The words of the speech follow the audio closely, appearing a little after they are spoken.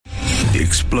The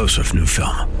explosive new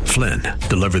film, Flynn,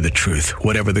 deliver the truth,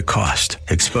 whatever the cost,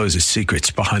 exposes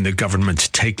secrets behind the government's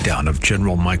takedown of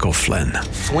General Michael Flynn.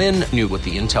 Flynn knew what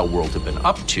the intel world had been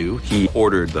up to. He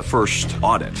ordered the first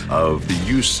audit of the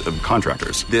use of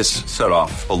contractors. This set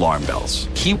off alarm bells.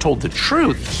 He told the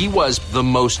truth. He was the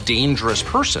most dangerous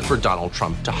person for Donald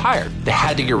Trump to hire. They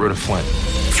had to get rid of Flynn.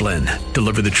 Flynn,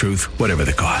 deliver the truth, whatever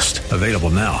the cost. Available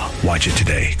now. Watch it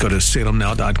today. Go to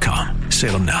salemnow.com.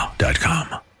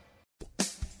 salemnow.com.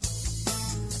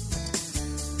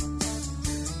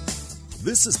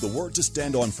 This is the Word to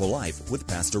Stand On for Life with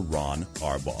Pastor Ron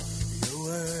Arbaugh. Your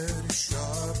word is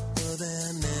sharper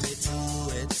than any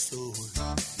two-edged sword,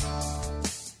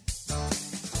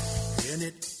 and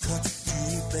it cuts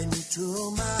deep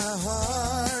into my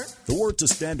heart. The Word to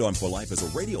Stand On for Life is a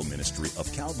radio ministry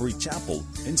of Calvary Chapel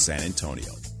in San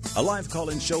Antonio. A live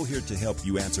call-in show here to help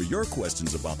you answer your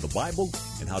questions about the Bible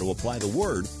and how to apply the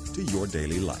Word to your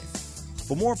daily life.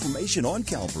 For more information on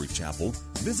Calvary Chapel,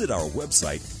 visit our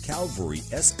website,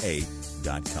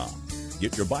 calvarysa.com.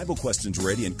 Get your Bible questions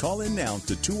ready and call in now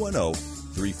to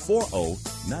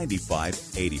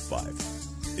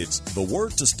 210-340-9585. It's The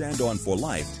Word to Stand On for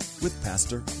Life with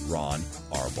Pastor Ron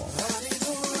Arbaugh.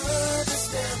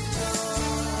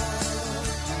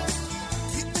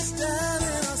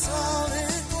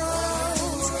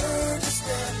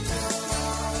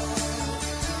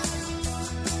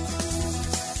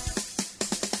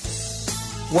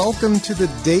 Welcome to the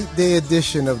Date Day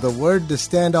edition of the Word to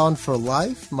Stand On for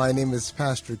Life. My name is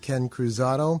Pastor Ken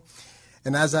Cruzado,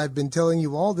 and as I've been telling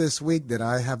you all this week that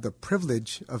I have the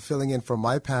privilege of filling in for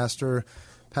my pastor,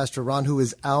 Pastor Ron, who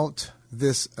is out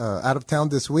of town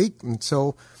this week, and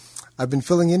so I've been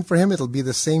filling in for him. It'll be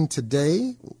the same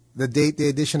today. The Date Day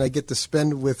edition I get to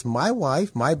spend with my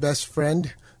wife, my best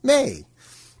friend, May.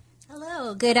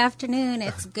 Hello, good afternoon.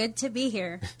 It's good to be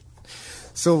here.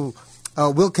 So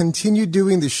we'll continue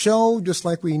doing the show just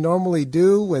like we normally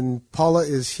do when Paula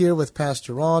is here with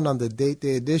Pastor Ron on the Date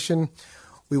Day edition.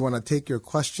 We want to take your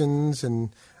questions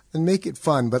and make it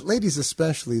fun. But ladies,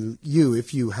 especially you,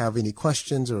 if you have any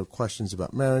questions or questions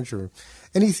about marriage or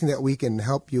anything that we can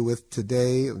help you with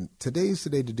today, today's the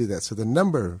day to do that. So the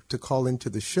number to call into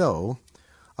the show,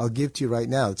 I'll give to you right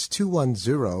now. It's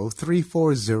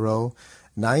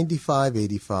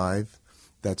 210-340-9585.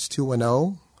 That's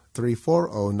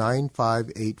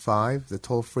 210-340-9585. The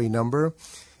toll-free number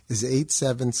is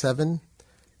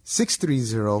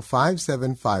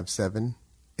 877-630-5757,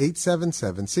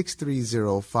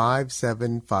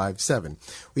 877-630-5757.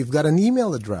 We've got an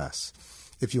email address.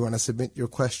 If you want to submit your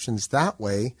questions that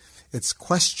way, it's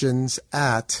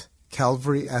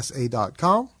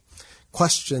questions@calvarysa.com,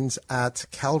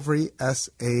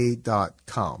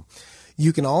 questions@calvarysa.com.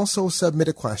 You can also submit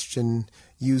a question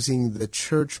using the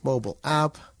church mobile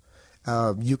app.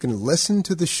 You can listen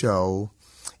to the show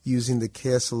using the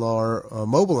KSLR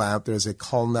mobile app. There's a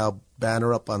Call Now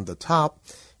banner up on the top.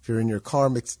 If you're in your car,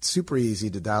 it makes it super easy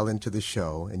to dial into the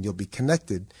show, and you'll be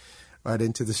connected right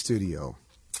into the studio.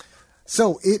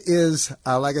 So it is,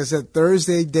 like I said,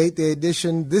 Thursday, Date Day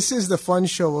edition. This is the fun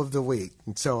show of the week,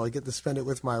 and so I get to spend it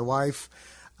with my wife.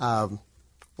 Well,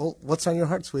 what's on your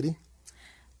heart, sweetie?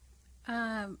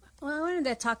 Well, I wanted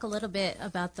to talk a little bit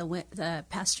about the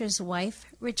pastor's wife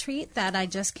retreat that I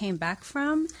just came back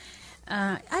from.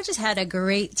 I just had a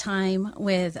great time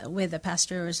with the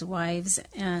pastor's wives,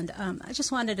 and I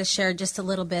just wanted to share just a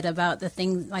little bit about the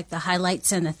things, like the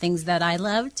highlights and the things that I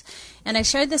loved. And I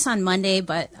shared this on Monday,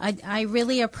 but I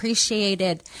really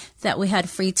appreciated that we had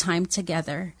free time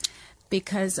together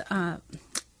because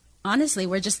honestly,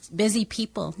 we're just busy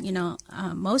people. You know,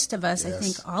 most of us, yes. I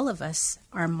think all of us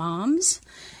are moms.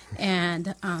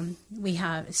 And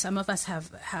some of us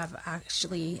have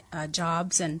actually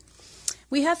jobs, and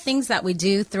we have things that we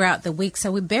do throughout the week,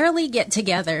 so we barely get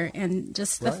together. And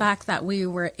just the fact that we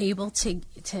were able to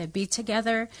be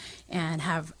together and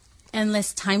have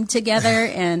endless time together,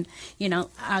 and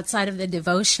outside of the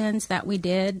devotions that we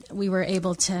did, we were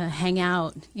able to hang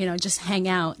out, just hang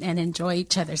out and enjoy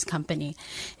each other's company,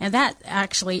 and that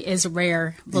actually is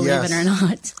rare, believe it or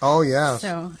not. Oh yeah.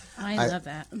 So I love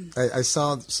that. I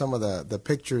saw some of the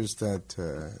pictures that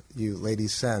you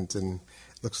ladies sent, and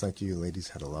it looks like you ladies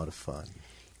had a lot of fun.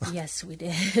 Yes, we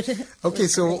did. Okay,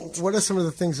 so great. What are some of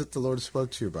the things that the Lord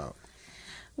spoke to you about?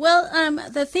 Well,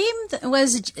 the theme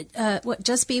was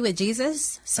just be with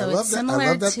Jesus. So it's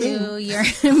similar to your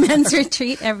men's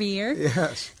retreat every year.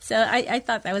 Yes. So I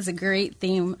thought that was a great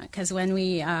theme because when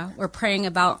we were praying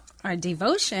about our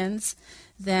devotions,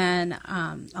 then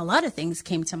a lot of things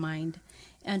came to mind.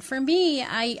 And for me,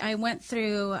 I went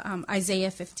through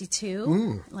Isaiah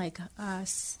 52,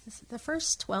 the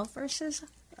first 12 verses.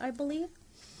 I believe.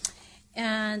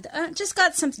 And just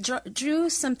got drew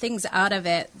some things out of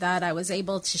it that I was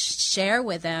able to share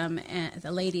with them, and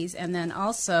the ladies, and then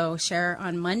also share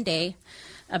on Monday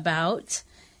about.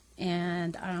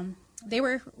 And they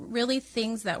were really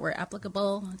things that were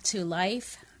applicable to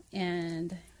life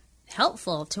and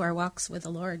helpful to our walks with the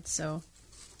Lord. So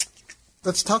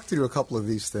let's talk through a couple of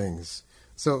these things.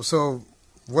 So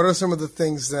what are some of the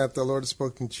things that the Lord has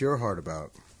spoken to your heart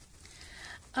about?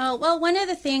 Well, one of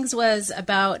the things was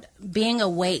about being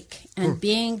awake and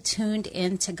being tuned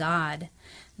into God.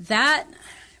 That,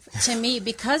 to me,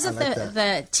 because of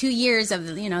the 2 years of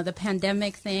the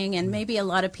pandemic thing, and maybe a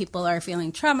lot of people are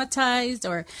feeling traumatized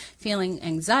or feeling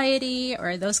anxiety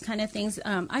or those kind of things.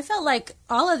 I felt like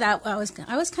all of that. I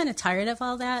was kind of tired of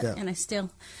all that, and I still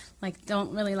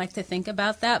don't really like to think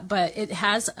about that, but it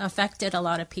has affected a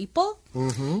lot of people.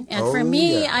 Mm-hmm. And for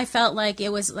me, I felt like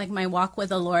it was like my walk with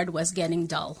the Lord was getting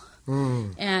dull.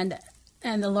 And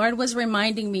the Lord was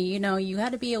reminding me, you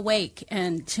got to be awake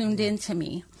and tuned into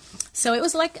me. So it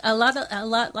was like a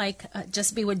lot like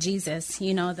just be with Jesus,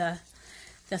 the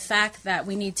fact that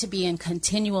we need to be in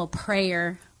continual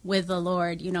prayer with the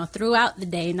Lord, throughout the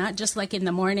day, not just like in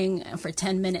the morning for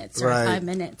 10 minutes or 5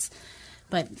 minutes.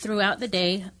 But throughout the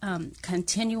day,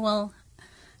 continual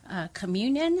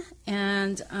communion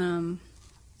and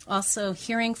also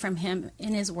hearing from Him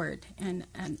in His Word and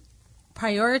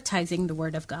prioritizing the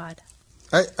Word of God.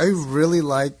 I really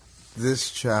like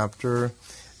this chapter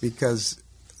because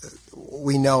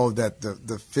we know that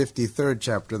the 53rd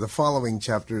chapter, the following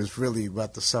chapter, is really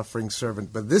about the suffering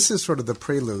servant. But this is sort of the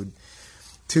prelude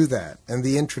to that. And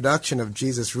the introduction of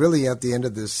Jesus really at the end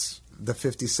of the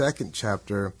 52nd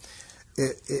chapter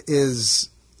is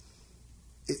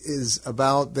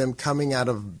about them coming out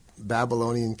of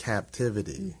Babylonian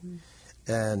captivity. Mm-hmm.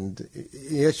 And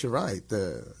yes, you're right.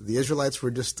 The Israelites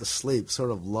were just asleep,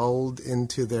 sort of lulled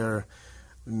into their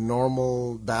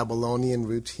normal Babylonian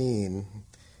routine.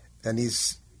 And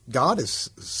God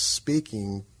is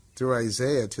speaking through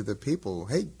Isaiah to the people,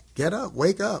 hey, get up,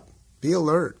 wake up, be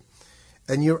alert.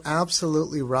 And you're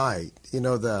absolutely right.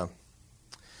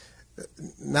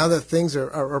 Now that things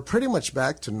are pretty much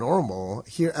back to normal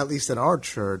here, at least at our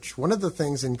church, one of the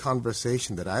things in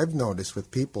conversation that I've noticed with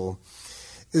people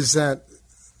is that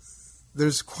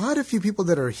there's quite a few people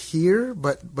that are here,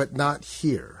 but not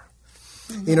here.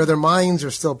 Mm-hmm. Their minds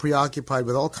are still preoccupied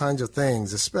with all kinds of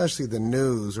things, especially the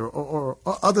news or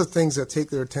other things that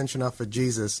take their attention off of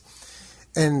Jesus.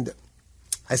 And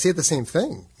I say the same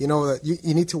thing, that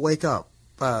you need to wake up.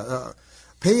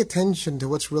 Pay attention to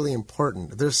what's really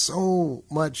important. There's so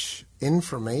much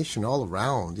information all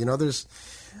around.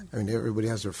 Everybody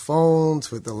has their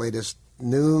phones with the latest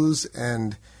news,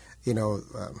 and,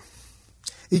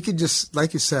 you could just,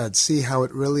 like you said, see how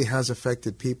it really has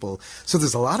affected people. So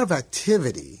there's a lot of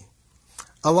activity,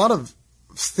 a lot of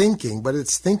thinking, but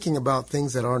it's thinking about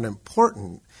things that aren't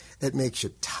important. It makes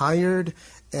you tired,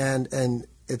 and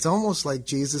it's almost like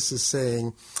Jesus is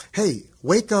saying, hey,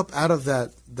 wake up out of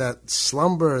that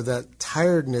slumber, that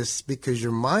tiredness, because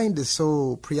your mind is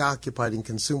so preoccupied and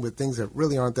consumed with things that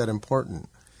really aren't that important.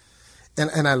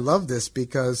 And I love this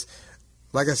because,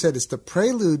 like I said, it's the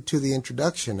prelude to the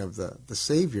introduction of the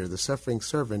Savior, the suffering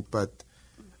servant. But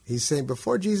he's saying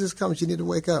before Jesus comes, you need to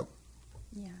wake up.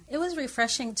 Yeah, it was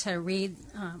refreshing to read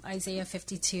Isaiah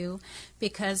 52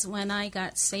 because when I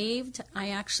got saved, I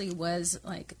actually was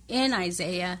in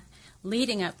Isaiah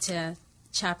leading up to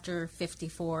chapter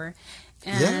 54.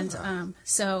 And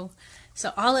so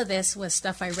all of this was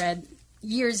stuff I read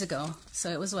years ago. So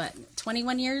it was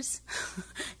 21 years? I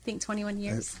think 21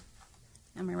 years.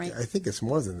 Am I right? I think it's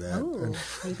more than that. Oh,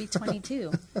 maybe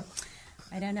 22.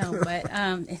 I don't know. But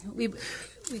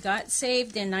we got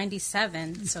saved in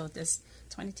 97, so this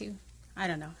 22, I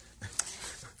don't know.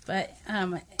 But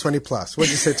 20 plus. What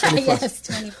did you say, 20 plus? Yes,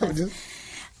 20 plus.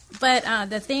 But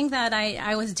the thing that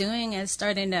I was doing is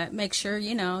starting to make sure,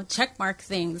 check mark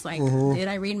things like, did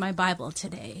I read my Bible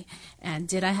today? And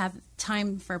did I have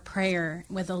time for prayer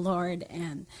with the Lord?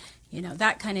 And,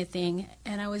 that kind of thing.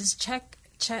 And I was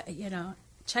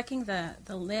checking the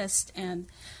list, and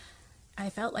I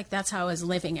felt like that's how I was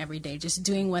living every day, just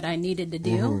doing what I needed to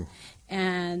do.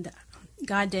 And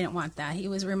God didn't want that. He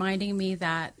was reminding me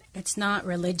that it's not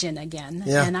religion again.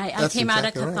 Yeah, and I came out of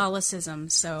exactly Catholicism,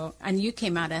 and you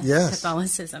came out of Yes.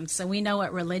 Catholicism, so we know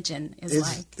what religion is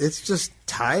like. It's just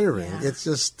tiring. Yeah. It's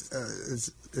just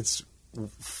it's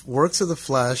works of the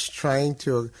flesh trying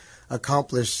to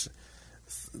accomplish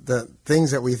the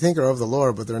things that we think are of the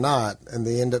Lord, but they're not, and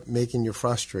they end up making you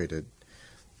frustrated.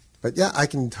 But yeah, I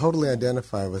can totally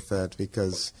identify with that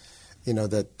because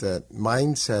that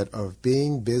mindset of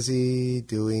being busy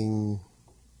doing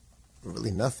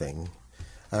really nothing.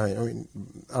 I mean,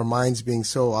 our minds being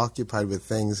so occupied with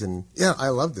things. And, yeah, I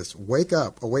love this. Wake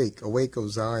up, awake, O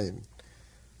Zion.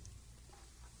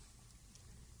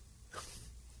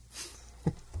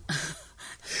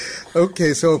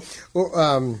 Okay, so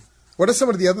what are some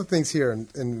of the other things here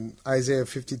in Isaiah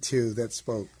 52 that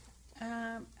spoke?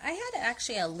 I had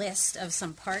actually a list of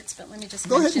some parts, but let me just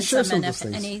Go ahead mention and share some, some and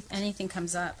of if those anything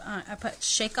comes up. I put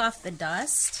shake off the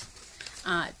dust,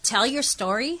 tell your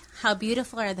story, how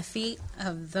beautiful are the feet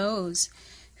of those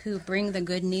who bring the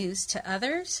good news to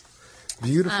others.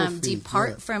 Beautiful feet,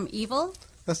 depart from evil.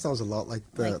 That sounds a lot like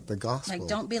the gospel. Like,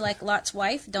 don't be like Lot's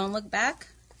wife. Don't look back.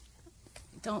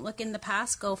 Don't look in the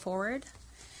past. Go forward.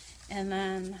 And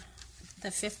then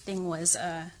the fifth thing was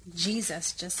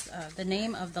Jesus, just the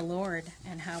name of the Lord,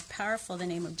 and how powerful the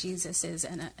name of Jesus is,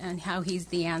 and how he's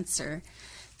the answer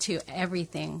to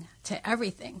everything,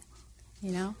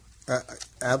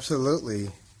 Absolutely.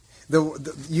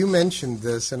 You mentioned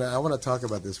this, and I want to talk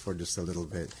about this for just a little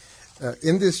bit.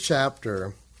 In this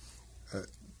chapter,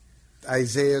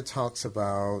 Isaiah talks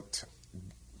about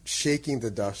shaking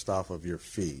the dust off of your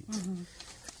feet. Mm-hmm.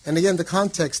 And again, the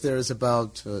context there is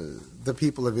about the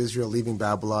people of Israel leaving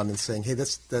Babylon and saying, hey,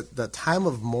 that time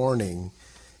of mourning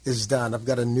is done. I've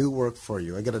got a new work for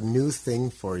you. I got a new thing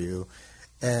for you.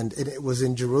 And it was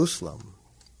in Jerusalem,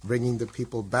 bringing the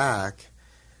people back.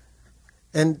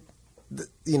 And,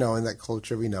 in that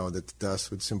culture, we know that the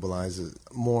dust would symbolize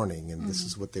mourning, and this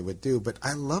is what they would do. But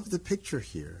I love the picture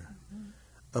here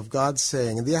of God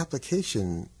saying, and the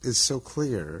application is so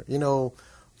clear,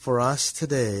 for us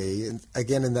today,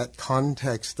 again, in that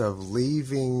context of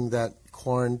leaving that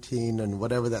quarantine and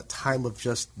whatever, that time of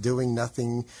just doing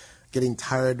nothing, getting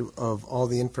tired of all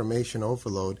the information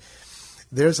overload,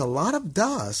 there's a lot of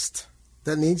dust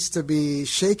that needs to be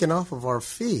shaken off of our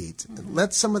feet. Mm-hmm.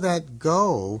 Let some of that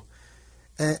go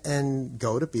and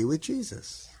go to be with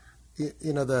Jesus.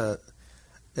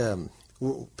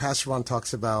 Pastor Ron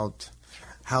talks about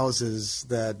houses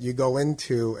that you go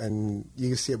into and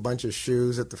you see a bunch of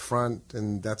shoes at the front,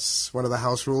 and that's one of the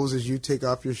house rules is you take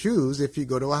off your shoes if you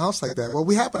go to a house like that. Well,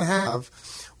 we happen to have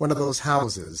one of those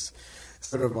houses,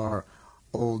 sort of our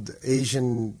old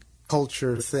Asian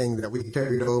culture thing that we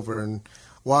carried over, and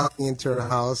walking into a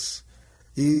house,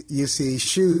 you see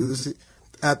shoes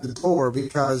at the door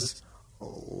because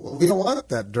we don't want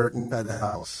that dirt inside the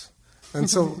house. And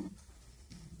so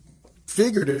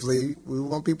figuratively, we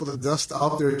want people to dust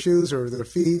off their shoes or their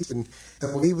feet and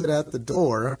leave it at the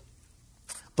door.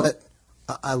 But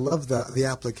I love the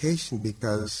application,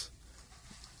 because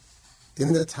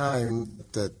in the time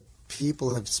that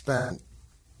people have spent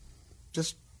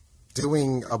just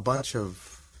doing a bunch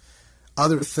of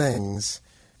other things,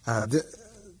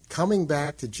 coming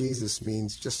back to Jesus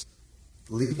means just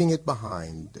leaving it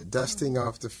behind, dusting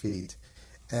off the feet,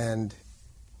 and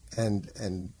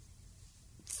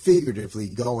figuratively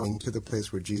going to the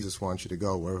place where Jesus wants you to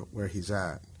go, where he's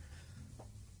at.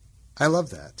 I love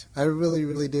that. I really,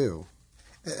 really do.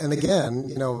 And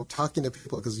again, talking to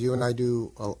people, because you and I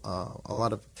do a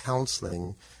lot of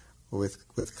counseling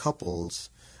with couples,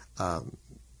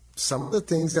 some of the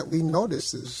things that we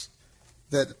notice is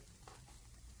that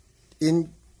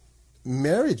in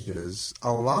marriages,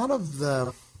 a lot of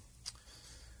the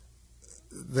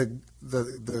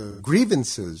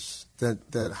grievances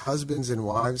that husbands and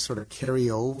wives sort of carry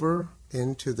over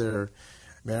into their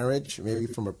marriage, maybe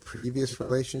from a previous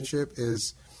relationship,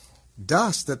 is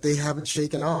dust that they haven't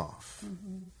shaken off.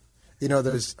 Mm-hmm.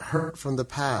 There's hurt from the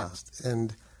past,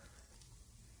 and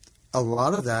a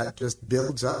lot of that just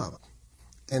builds up.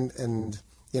 And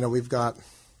we've got,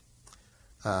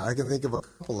 I can think of a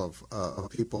couple of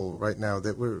people right now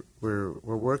that we're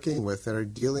working with that are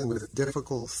dealing with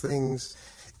difficult things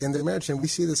in their marriage, and we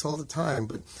see this all the time.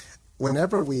 But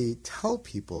whenever we tell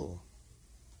people,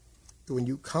 when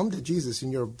you come to Jesus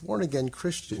and you're a born-again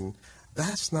Christian,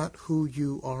 that's not who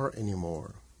you are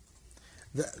anymore.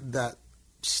 That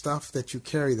stuff that you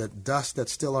carry, that dust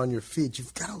that's still on your feet,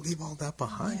 you've got to leave all that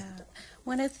behind. Yeah.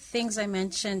 One of the things I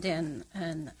mentioned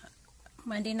in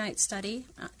Monday night study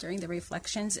during the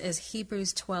reflections is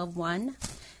Hebrews 12:1.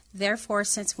 Therefore,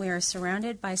 since we are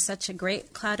surrounded by such a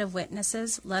great cloud of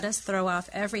witnesses, let us throw off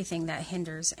everything that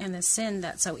hinders and the sin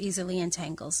that so easily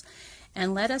entangles,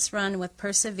 and let us run with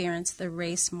perseverance the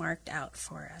race marked out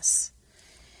for us.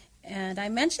 And I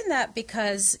mention that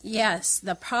because, yes,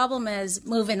 the problem is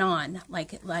moving on,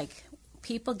 like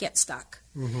people get stuck.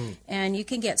 And you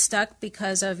can get stuck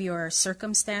because of your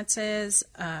circumstances,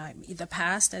 the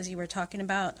past, as you were talking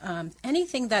about,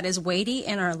 anything that is weighty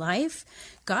in our life.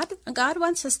 God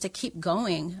wants us to keep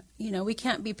going. We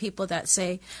can't be people that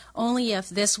say, only if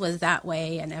this was that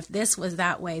way and if this was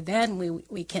that way, then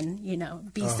we can,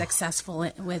 be successful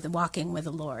with walking with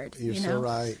the Lord. You're so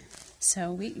right.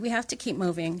 So we have to keep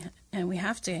moving, and we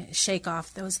have to shake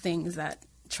off those things that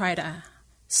try to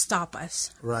stop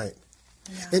us. Right.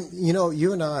 Yeah. And,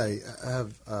 you and I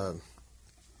have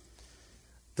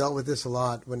dealt with this a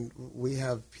lot when we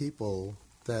have people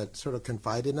that sort of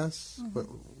confide in us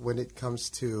when it comes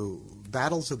to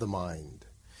battles of the mind.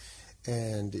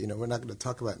 And, we're not going to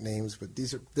talk about names, but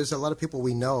there's a lot of people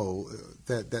we know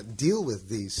that deal with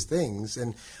these things.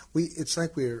 And it's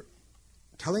like we're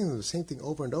telling them the same thing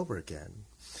over and over again.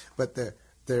 But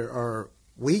there are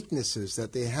weaknesses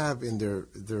that they have in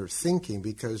their thinking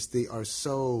because they are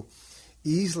so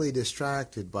easily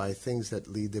distracted by things that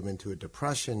lead them into a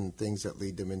depression, things that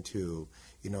lead them into,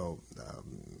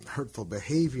 hurtful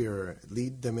behavior,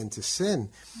 lead them into sin.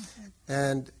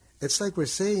 And it's like we're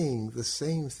saying the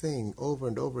same thing over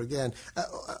and over again.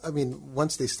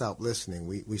 Once they stop listening,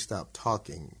 we stop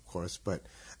talking, of course, but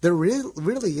there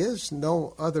really is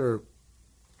no other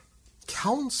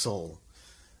counsel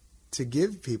to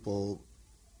give people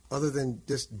other than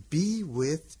just be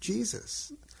with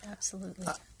Jesus. Absolutely.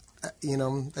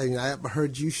 I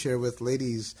heard you share with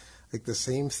ladies like the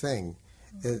same thing,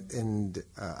 and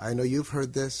I know you've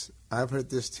heard this. I've heard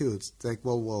this too. It's like,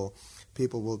 well,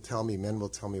 people will tell me, men will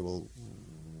tell me, well,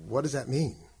 what does that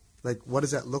mean? Like, what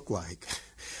does that look like?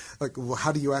 Like, well,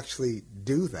 how do you actually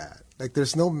do that? Like,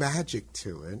 there's no magic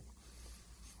to it.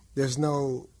 There's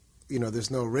no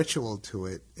ritual to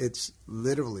it. It's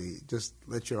literally just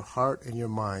let your heart and your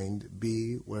mind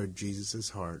be where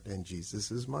Jesus' heart and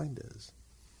Jesus' mind is.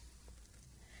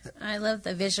 I love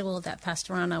the visual that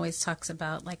Pastor Ron always talks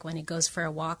about, like when he goes for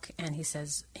a walk and he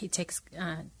says he takes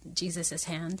Jesus'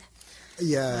 hand.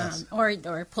 Yes.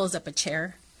 Or pulls up a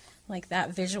chair, like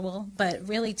that visual. But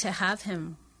really to have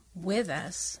him with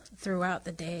us throughout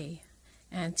the day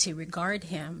and to regard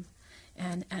him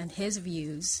and his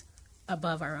views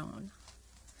above our own.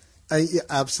 Yeah,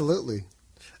 absolutely.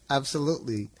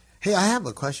 Absolutely. Hey, I have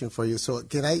a question for you. So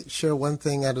can I share one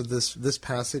thing out of this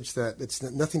passage that it's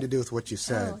nothing to do with what you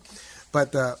said? Oh, okay.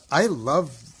 But I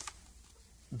love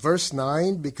verse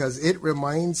 9 because it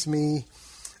reminds me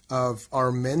of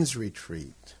our men's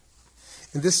retreat.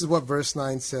 And this is what verse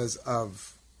 9 says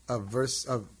of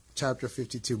chapter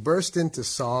 52. Burst into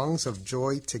songs of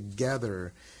joy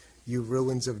together, you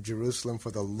ruins of Jerusalem,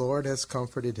 for the Lord has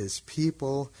comforted his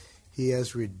people. He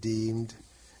has redeemed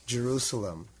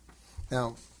Jerusalem.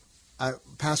 Now,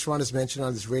 Pastor Ron has mentioned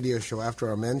on this radio show after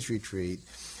our men's retreat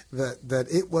that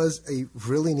it was a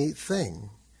really neat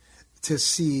thing to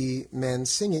see men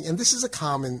singing. And this is a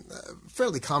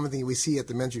fairly common thing we see at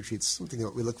the men's retreats, something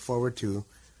that we look forward to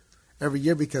every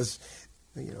year because,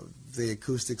 the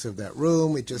acoustics of that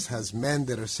room, it just has men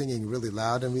that are singing really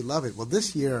loud, and we love it. Well,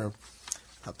 this year,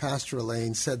 Pastor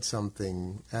Elaine said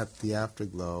something at the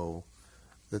Afterglow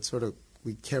that sort of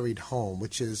we carried home,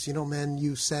 which is, men,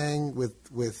 you sang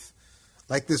with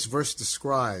like this verse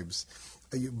describes,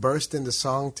 you burst into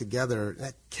song together.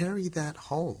 Carry that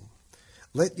home.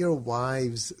 Let your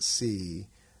wives see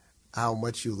how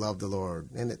much you love the Lord.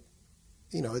 And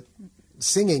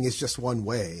singing is just one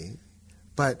way.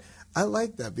 But I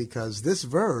like that because this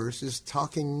verse is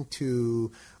talking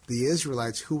to the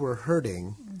Israelites who were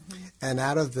hurting. Mm-hmm. And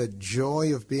out of the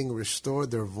joy of being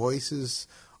restored, their voices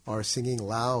are singing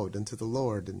loud unto the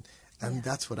Lord. And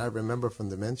that's what I remember from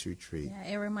the men's retreat.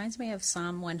 Yeah, it reminds me of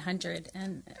Psalm 100.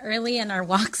 And early in our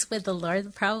walks with the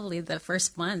Lord, probably the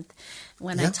first month,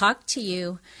 when I talked to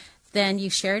you, then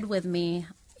you shared with me,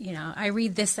 I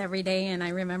read this every day, and I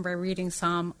remember reading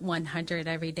Psalm 100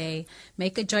 every day.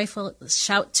 Make a joyful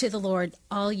shout to the Lord,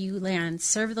 all you lands.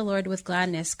 Serve the Lord with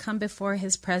gladness. Come before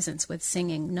his presence with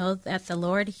singing. Know that the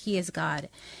Lord, he is God.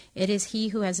 It is he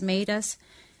who has made us,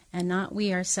 and not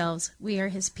we ourselves. We are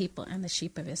his people and the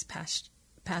sheep of his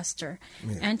pasture.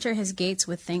 Yeah. Enter his gates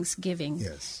with thanksgiving,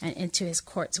 and into his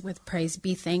courts with praise.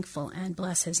 Be thankful and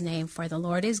bless his name, for the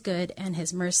Lord is good, and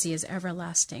his mercy is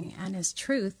everlasting, and his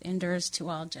truth endures to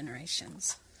all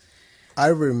generations. I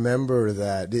remember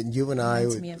that. You and I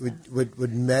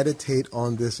would meditate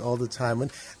on this all the time.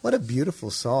 And what a beautiful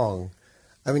song.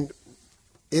 I mean,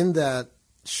 in that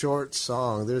short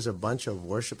song, there's a bunch of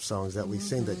worship songs that we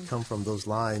sing that come from those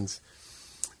lines.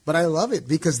 But I love it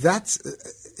because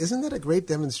isn't that a great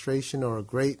demonstration or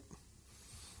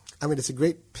it's a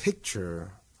great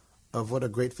picture of what a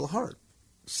grateful heart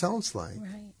sounds like.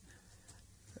 Right.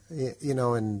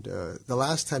 And the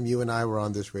last time you and I were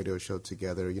on this radio show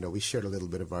together, we shared a little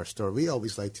bit of our story. We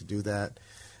always like to do that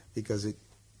because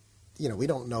we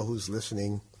don't know who's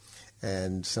listening,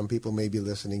 and some people may be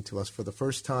listening to us for the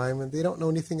first time and they don't know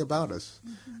anything about us.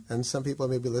 Mm-hmm. And some people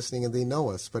may be listening and they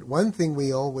know us. But one thing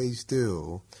we always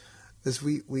do is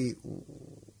we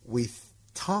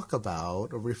talk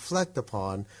about or reflect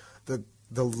upon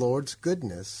the Lord's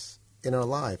goodness in our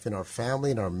life, in our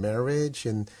family, in our marriage,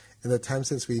 and in the time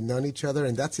since we've known each other.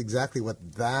 And that's exactly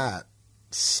what that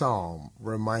psalm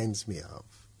reminds me of.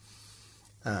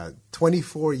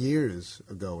 24 years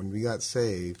ago when we got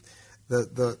saved,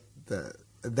 that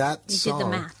you song. You did the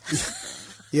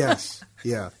math. Yes,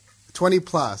 yeah. 20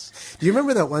 plus. Do you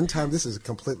remember that one time? This is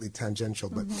completely tangential,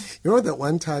 but you remember that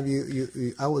one time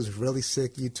I was really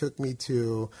sick. You took me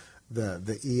to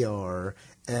the ER,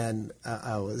 and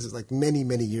I was like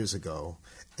many years ago,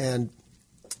 and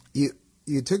you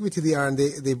took me to the ER, and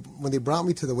they when they brought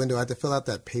me to the window, I had to fill out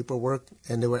that paperwork,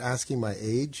 and they were asking my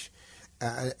age,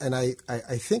 and I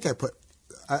think I put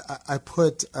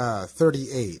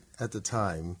 38 at the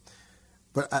time,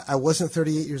 but I wasn't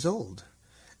 38 years old,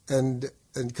 and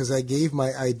because I gave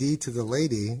my ID to the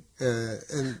lady,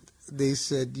 and they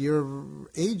said, your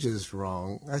age is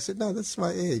wrong. I said, no, that's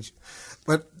my age.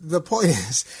 But the point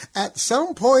is, at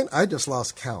some point, I just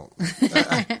lost count.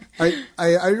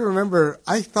 I remember,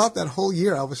 I thought that whole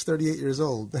year I was 38 years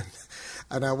old,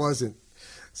 and I wasn't.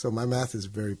 So my math is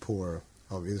very poor,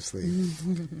 obviously.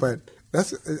 But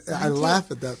I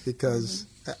laugh at that because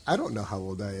I don't know how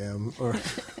old I am.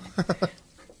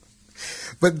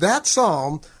 But that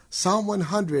Psalm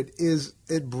 100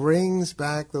 it brings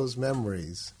back those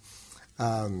memories.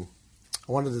 I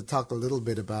wanted to talk a little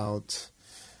bit about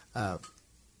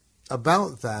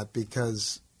that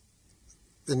because,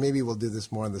 and maybe we'll do this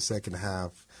more in the second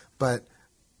half, but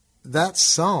that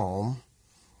psalm,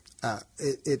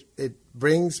 it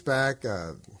brings me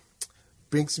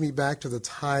back to the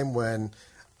time when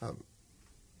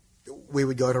we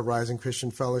would go to Rising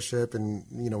Christian Fellowship, and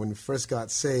when we first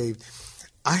got saved.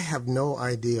 I have no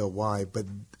idea why, but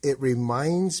it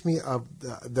reminds me of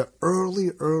the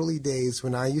early days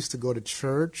when I used to go to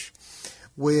church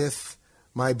with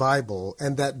my Bible,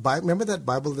 and remember that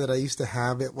Bible that I used to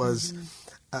have? It was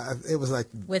it was like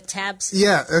with tabs.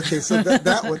 Yeah, okay. So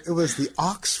that one, it was the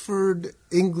Oxford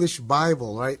English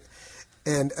Bible, right?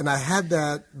 And I had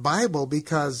that Bible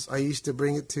because I used to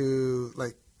bring it to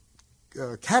like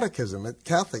catechism at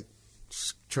Catholic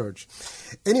church.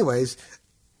 Anyways.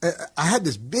 I had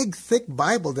this big, thick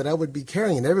Bible that I would be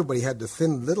carrying, and everybody had the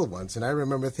thin little ones. And I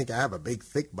remember thinking, I have a big,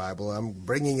 thick Bible. I'm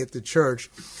bringing it to church.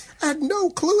 I had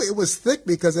no clue it was thick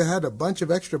because it had a bunch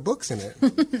of extra books in it.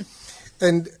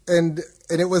 and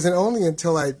it wasn't only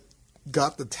until I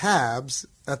got the tabs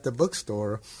at the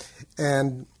bookstore,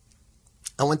 and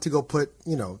I went to go put,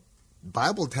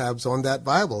 Bible tabs on that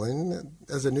Bible. And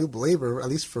as a new believer, at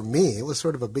least for me, it was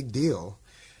sort of a big deal.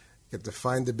 You have to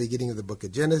find the beginning of the book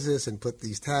of Genesis and put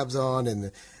these tabs on and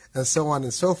so on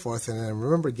and so forth. And I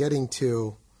remember getting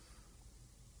to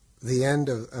the end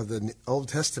of the Old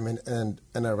Testament and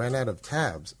I ran out of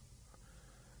tabs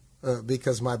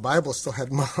because my Bible still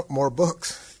had more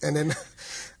books. And then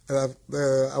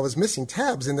I was missing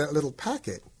tabs in that little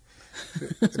packet.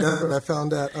 And I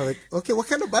found out, I'm like, okay, what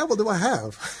kind of Bible do I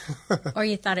have? Or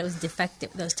you thought it was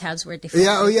defective. Those tabs were defective.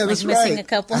 Yeah, that's right. Missing a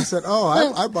couple. I said,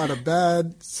 I bought a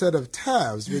bad set of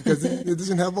tabs because it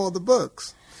doesn't have all the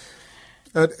books.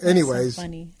 But anyways, so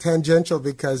funny. Tangential,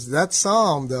 because that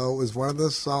psalm, though, was one of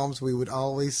those psalms we would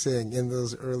always sing in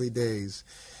those early days.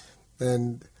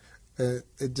 And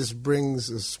it just brings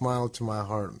a smile to my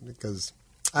heart because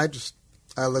I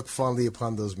look fondly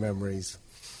upon those memories.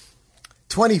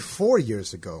 24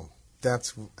 years ago,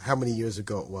 that's how many years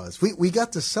ago it was. We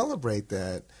got to celebrate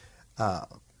that,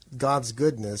 God's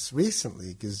goodness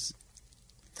recently, because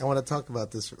I want to talk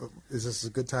about this. Is this a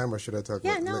good time or should I talk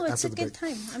about it? Yeah, no, it's after a the good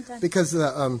break? time. I'm done. Because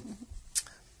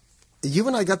you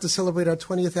and I got to celebrate our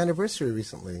 20th anniversary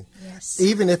recently. Yes.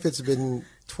 Even if it's been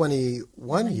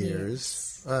 21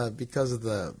 years, because of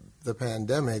the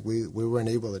pandemic, we weren't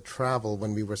able to travel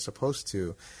when we were supposed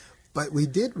to. But we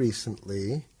did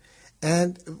recently.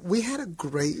 And we had a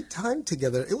great time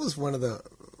together. It was one of the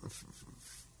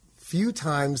few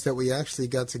times that we actually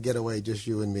got to get away, just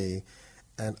you and me.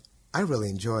 And I really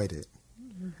enjoyed it.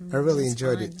 Mm-hmm. I really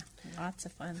enjoyed it. Lots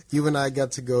of fun. You and I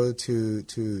got to go to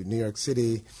New York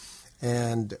City.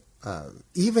 And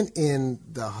even in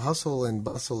the hustle and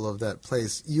bustle of that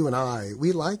place, you and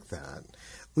we liked that.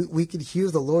 We could hear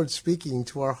the Lord speaking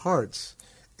to our hearts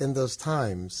in those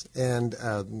times. And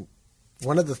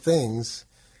one of the things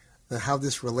how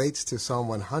this relates to Psalm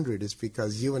 100 is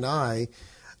because you and I,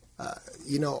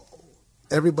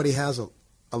 everybody has a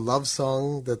love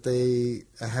song that they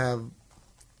have,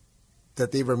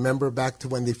 that they remember back to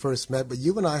when they first met, but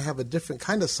you and I have a different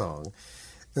kind of song.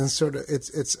 And sort of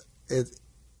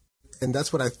and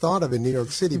that's what I thought of in New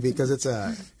York City, because it's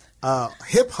a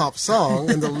hip-hop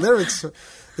song, and the lyrics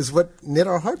is what knit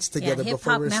our hearts together.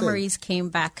 Before we were hip-hop memories came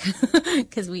back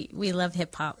because we love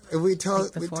hip-hop. And we tell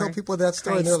people that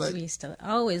story, and they're like, we used to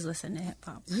always listen to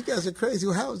hip-hop. You guys are crazy.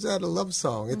 How is that a love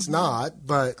song? It's not,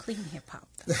 but... Clean hip-hop.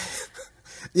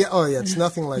 Yeah, it's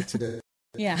nothing like today.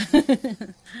 Yeah.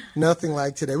 Nothing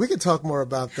like today. We could talk more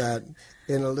about that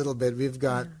in a little bit. We've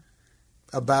got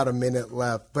about a minute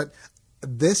left. But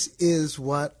this is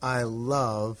what I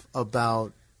love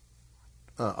about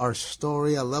our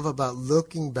story. I love about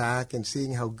looking back and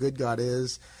seeing how good God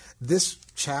is. This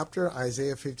chapter,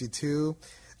 Isaiah 52,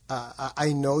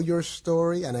 I know your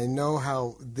story, and I know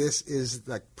how this is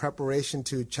like preparation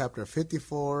to chapter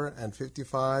 54 and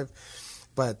 55.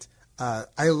 But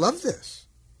I love this.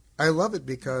 I love it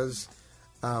because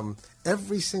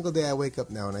every single day I wake up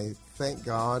now and I thank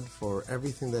God for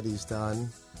everything that He's done.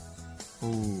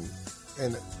 And,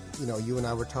 you and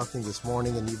I were talking this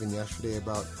morning and even yesterday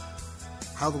about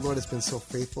how the Lord has been so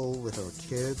faithful with our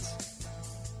kids.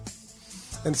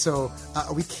 And so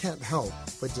we can't help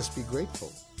but just be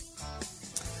grateful.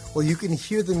 Well, you can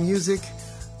hear the music.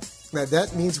 Now,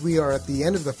 that means we are at the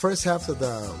end of the first half of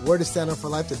the Word to Stand On for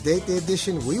Life, the Date Day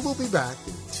edition. We will be back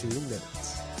in 2 minutes.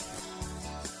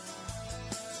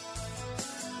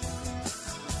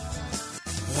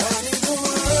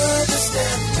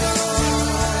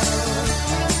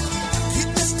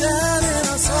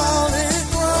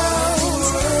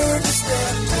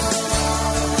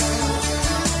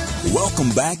 Welcome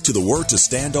back to the Word to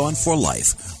Stand On for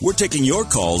Life. We're taking your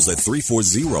calls at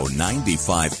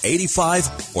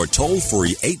 340-9585 or toll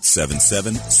free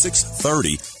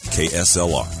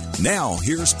 877-630-KSLR. Now,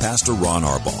 here's Pastor Ron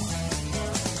Arbaugh.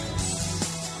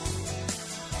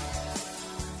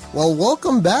 Well,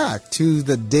 welcome back to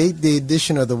the Date Day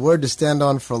edition of the Word to Stand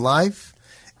On for Life.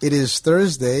 It is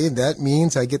Thursday. That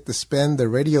means I get to spend the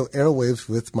radio airwaves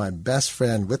with my best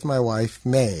friend, with my wife,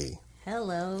 May.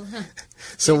 Hello.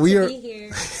 So we are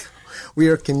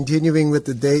continuing with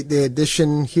the Date Day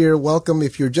edition here. Welcome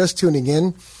if you're just tuning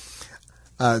in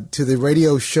to the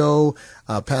radio show.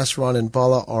 Pastor Ron and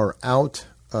Paula are out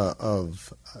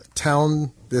of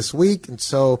town this week, and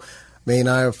so May and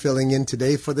I are filling in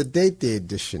today for the Date Day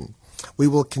edition. We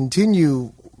will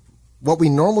continue what we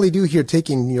normally do here,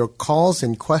 taking your calls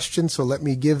and questions. So let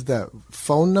me give the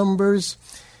phone numbers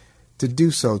to do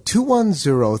so.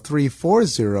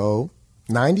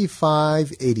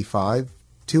 210-340-9585,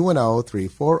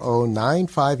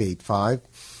 210-340-9585.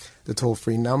 The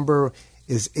toll-free number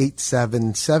is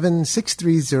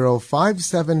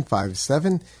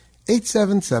 877-630-5757,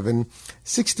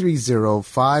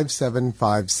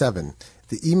 877-630-5757.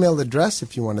 The email address,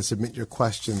 if you want to submit your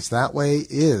questions that way,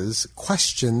 is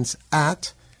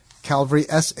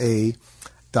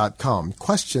questions@calvarysa.com.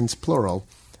 Questions, plural,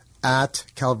 at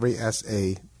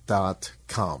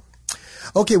calvarysa.com.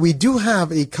 Okay, we do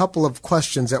have a couple of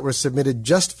questions that were submitted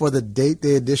just for the Date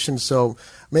Day edition. So,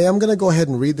 May, I'm going to go ahead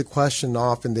and read the question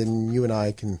off, and then you and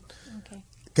I can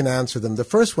answer them. The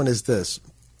first one is this.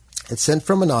 It's sent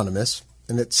from Anonymous,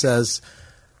 and it says,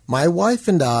 my wife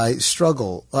and I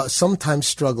sometimes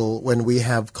struggle when we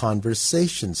have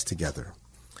conversations together.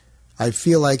 I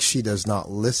feel like she does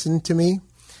not listen to me,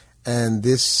 and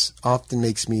this often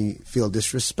makes me feel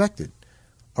disrespected.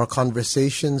 Our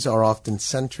conversations are often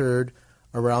centered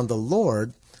around the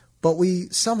Lord, but we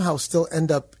somehow still end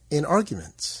up in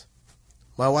arguments.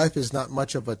 My wife is not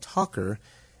much of a talker,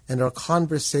 and our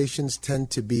conversations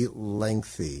tend to be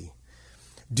lengthy.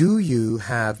 Do you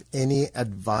have any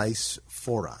advice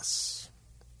for us?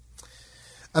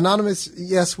 Anonymous,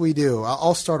 yes, we do.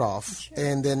 I'll start off, sure.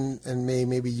 And then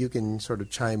maybe you can sort of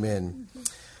chime in.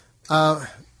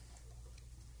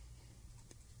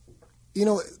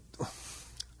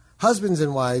 Husbands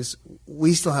and wives,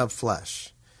 we still have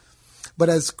flesh. But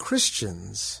as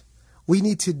Christians, we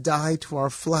need to die to our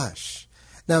flesh.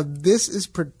 Now, this is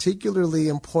particularly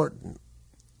important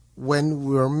when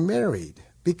we're married,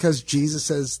 because Jesus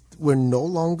says we're no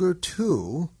longer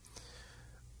two.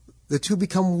 The two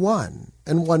become one,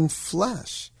 and one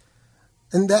flesh.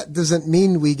 And that doesn't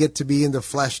mean we get to be in the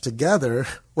flesh together.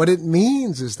 What it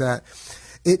means is that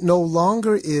it no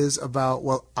longer is about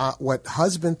what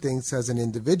husband thinks as an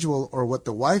individual or what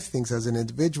the wife thinks as an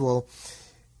individual,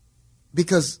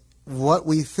 because what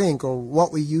we think or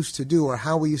what we used to do or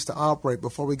how we used to operate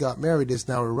before we got married is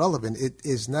now irrelevant. It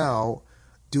is now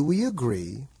do we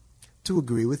agree to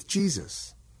agree with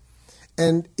Jesus?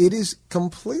 And it is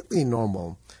completely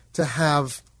normal to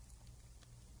have,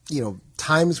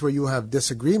 times where you have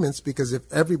disagreements, because if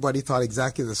everybody thought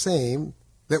exactly the same,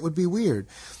 that would be weird.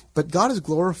 But God is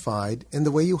glorified in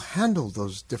the way you handle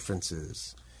those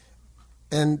differences.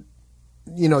 And,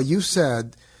 you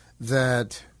said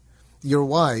that your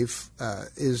wife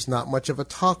is not much of a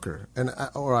talker,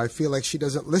 or I feel like she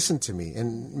doesn't listen to me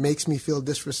and makes me feel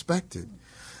disrespected.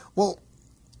 Well,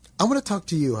 I want to talk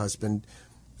to you, husband.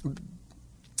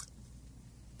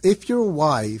 If your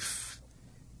wife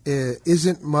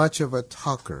isn't much of a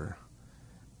talker,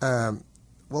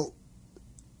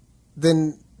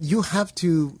 then you have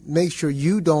to make sure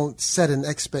you don't set an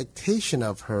expectation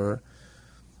of her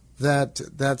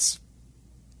that's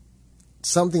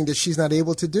something that she's not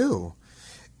able to do.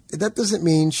 That doesn't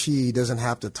mean she doesn't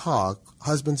have to talk.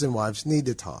 Husbands and wives need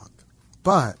to talk.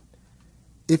 But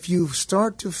if you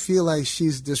start to feel like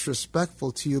she's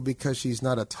disrespectful to you because she's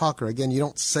not a talker, again, you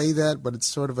don't say that, but it's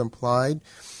sort of implied,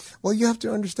 well, you have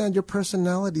to understand your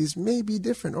personalities may be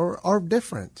different or are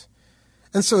different.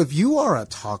 And so if you are a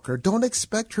talker, don't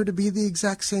expect her to be the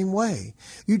exact same way.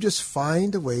 You just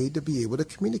find a way to be able to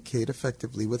communicate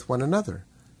effectively with one another.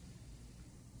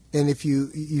 And if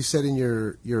you said in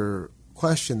your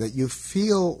question that you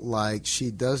feel like she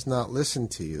does not listen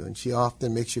to you and she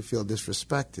often makes you feel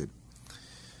disrespected,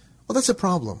 well, that's a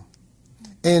problem.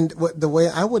 And the way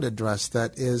I would address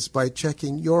that is by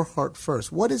checking your heart first.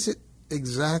 What is it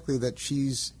exactly that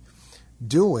she's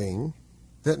doing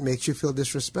that makes you feel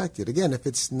disrespected? Again, if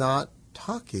it's not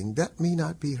talking, that may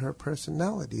not be her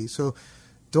personality. So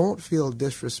don't feel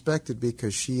disrespected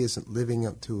because she isn't living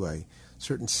up to a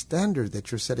certain standard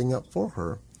that you're setting up for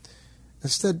her.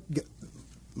 Instead,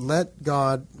 let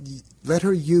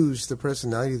her use the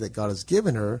personality that God has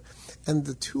given her, and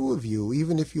the two of you,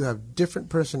 even if you have different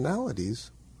personalities,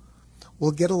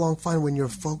 will get along fine when your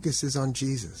focus is on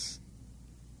Jesus.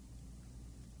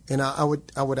 And I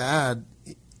would add,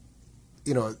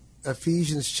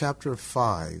 Ephesians chapter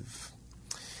 5,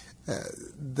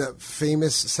 the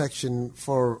famous section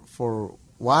for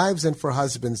wives and for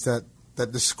husbands that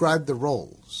describe the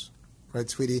roles, right,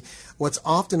 sweetie? What's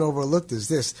often overlooked is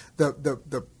this: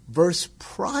 the verse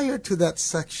prior to that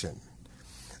section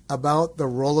about the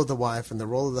role of the wife and the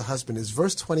role of the husband is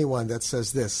verse 21 that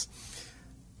says this: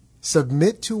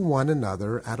 submit to one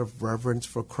another out of reverence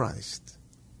for Christ.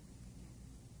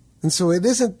 And so it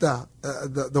isn't the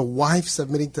wife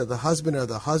submitting to the husband or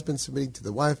the husband submitting to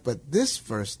the wife, but this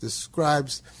verse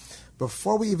describes,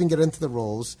 before we even get into the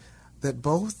roles, that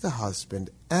both the husband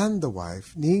and the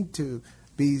wife need to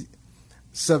be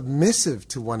submissive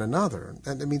to one another.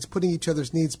 And it means putting each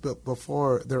other's needs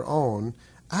before their own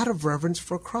out of reverence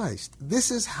for Christ. This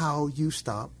is how you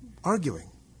stop arguing.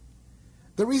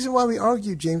 The reason why we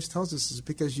argue, James tells us, is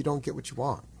because you don't get what you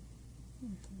want.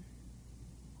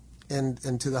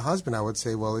 And to the husband, I would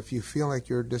say, well, if you feel like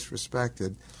you're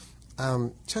disrespected,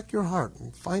 check your heart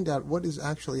and find out what is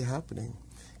actually happening.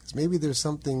 Because maybe there's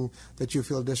something that you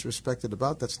feel disrespected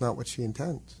about that's not what she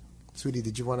intends. Sweetie,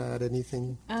 did you want to add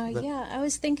anything? Yeah, I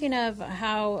was thinking of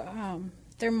how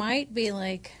there might be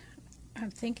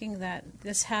I'm thinking that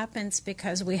this happens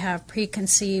because we have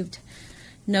preconceived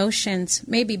notions,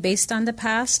 maybe based on the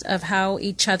past, of how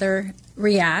each other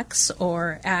reacts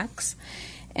or acts.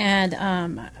 And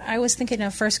I was thinking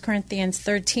of 1 Corinthians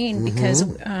 13 because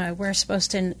we're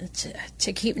supposed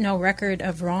to keep no record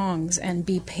of wrongs and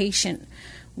be patient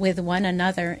with one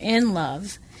another in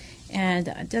love. And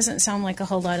it doesn't sound like a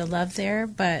whole lot of love there,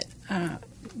 but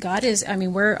God is,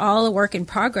 we're all a work in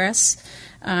progress.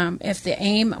 If the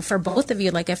aim for both of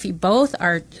you, if you both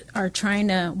are trying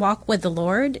to walk with the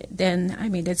Lord, then,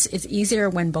 it's easier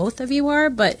when both of you are.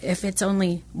 But if it's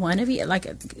only one of you, like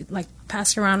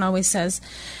Pastor Ron always says,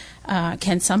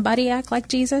 can somebody act like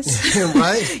Jesus?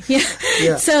 Right?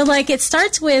 Yeah. So it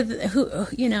starts with who,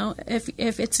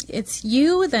 if it's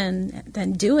you,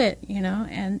 then do it,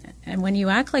 and when you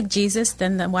act like Jesus,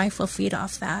 then the wife will feed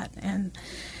off that,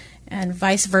 and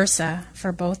vice versa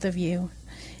for both of you.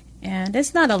 And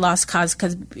it's not a lost cause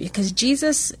because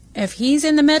Jesus, if he's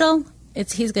in the middle,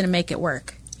 he's going to make it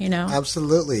work.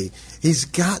 Absolutely. He's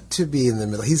got to be in the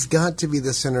middle. He's got to be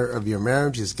the center of your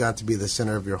marriage. He's got to be the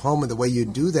center of your home. And the way you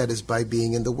do that is by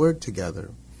being in the Word together.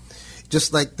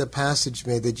 Just like the passage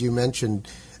that you mentioned,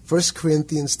 1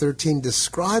 Corinthians 13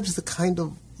 describes the kind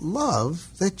of love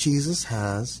that Jesus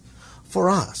has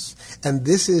for us. And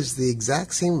this is the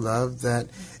exact same love that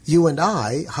you and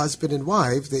I, husband and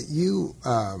wife, that you,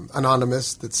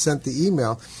 anonymous, that sent the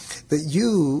email, that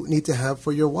you need to have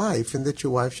for your wife and that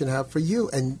your wife should have for you.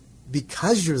 And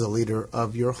because you're the leader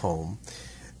of your home,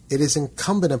 it is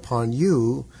incumbent upon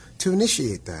you to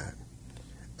initiate that.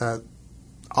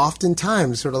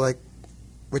 Oftentimes, sort of like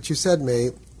what you said, May,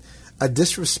 a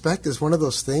disrespect is one of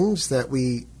those things that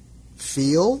we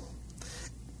feel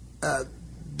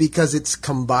because it's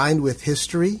combined with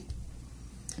history.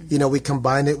 You know, we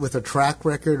combine it with a track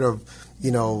record of,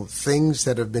 you know, things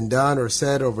that have been done or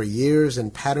said over years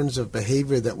and patterns of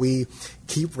behavior that we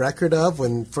keep record of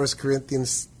when 1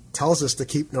 Corinthians tells us to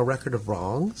keep no record of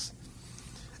wrongs.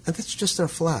 And that's just our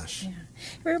flesh. Yeah.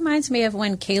 It reminds me of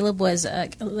when Caleb was a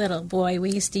little boy.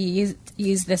 We used to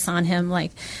use this on him,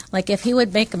 like if he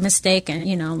would make a mistake and,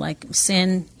 you know, like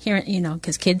sin here, you know,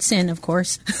 because kids sin, of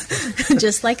course,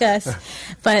 just like us.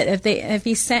 But if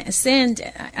he sinned,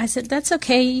 I said, that's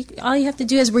okay. All you have to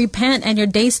do is repent, and your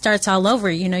day starts all over.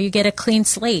 You know, you get a clean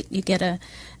slate. You get a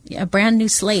brand new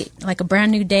slate, like a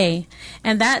brand new day,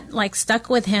 and that like stuck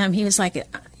with him. He was like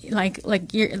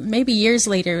maybe years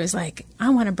later, it was like,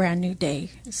 I want a brand new day.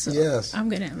 So yes. I'm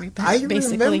going to repent, I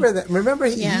basically. remember that. Remember,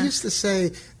 he used to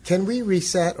say, can we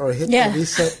reset or hit the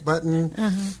reset button?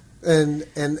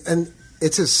 And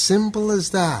it's as simple as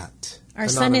that. Our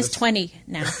son is 20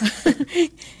 now.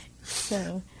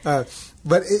 So,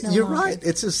 but you're right.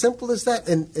 It's as simple as that.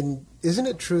 And isn't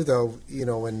it true, though, you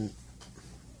know, when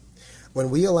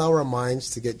we allow our minds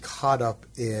to get caught up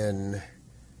in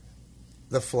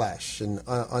the flesh and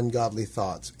ungodly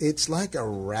thoughts, it's like a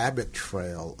rabbit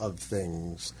trail of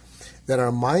things that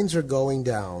our minds are going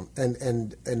down,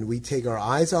 and we take our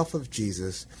eyes off of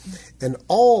Jesus, and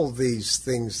all these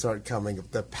things start coming up,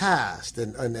 the past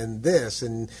and this,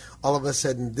 and all of a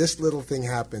sudden this little thing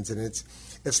happens, and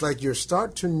it's like you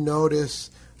start to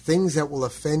notice things that will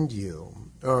offend you,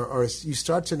 or you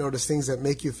start to notice things that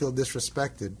make you feel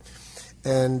disrespected.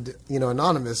 And, you know,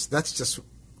 Anonymous, that's just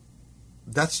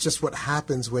what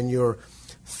happens when your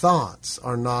thoughts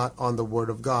are not on the Word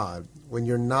of God, when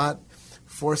you're not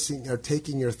forcing or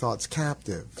taking your thoughts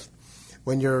captive,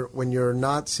 when you're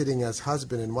not sitting as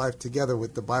husband and wife together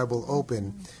with the Bible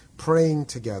open, praying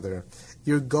together.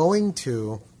 You're going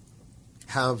to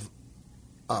have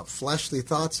fleshly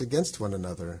thoughts against one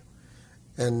another.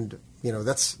 And, you know,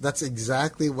 that's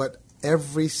exactly what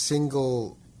every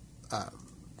single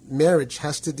marriage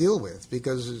has to deal with,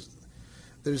 because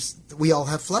we all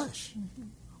have flesh. Mm-hmm.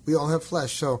 We all have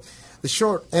flesh. So the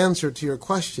short answer to your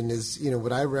question is, you know,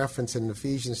 what I reference in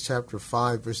Ephesians chapter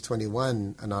 5, verse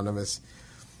 21, Anonymous,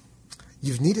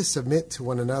 you need to submit to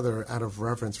one another out of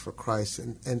reverence for Christ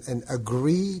and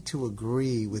agree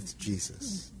with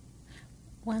Jesus.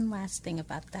 One last thing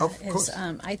about that is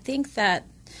I think that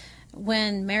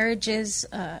when marriages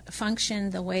function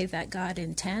the way that God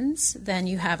intends, then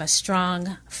you have a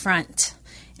strong front,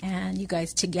 and you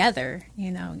guys together, you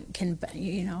know, can,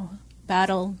 you know,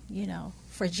 battle, you know,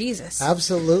 for Jesus.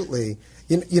 Absolutely.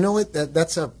 You know what?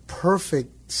 That's a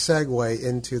perfect segue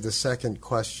into the second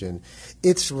question.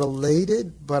 It's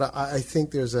related, but I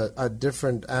think there's a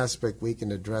different aspect we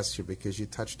can address here because you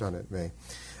touched on it, May.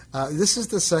 This is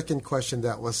the second question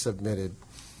that was submitted.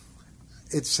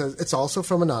 It's also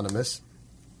from Anonymous,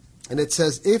 and it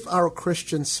says, if our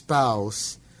Christian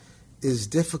spouse is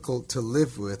difficult to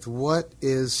live with, what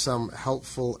is some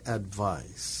helpful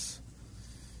advice?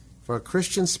 For a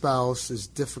Christian spouse is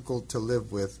difficult to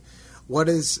live with, what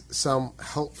is some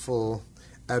helpful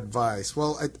advice?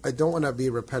 Well, I don't want to be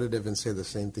repetitive and say the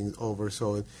same things over,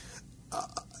 so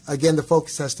again, the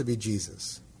focus has to be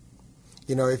Jesus.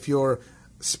 You know, if your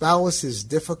spouse is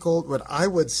difficult, what I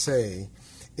would say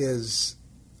is,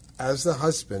 as the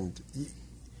husband,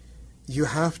 you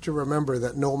have to remember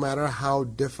that no matter how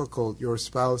difficult your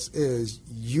spouse is,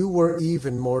 you were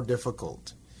even more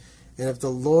difficult. And if the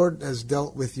Lord has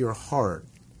dealt with your heart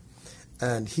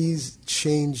and He's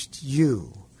changed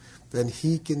you, then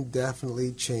He can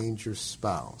definitely change your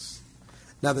spouse.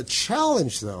 Now, the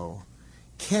challenge, though,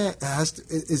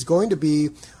 is going to be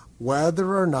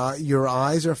whether or not your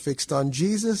eyes are fixed on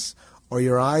Jesus or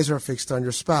your eyes are fixed on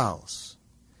your spouse.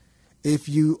 If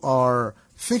you are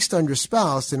fixed on your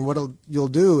spouse, then what you'll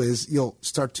do is you'll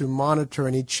start to monitor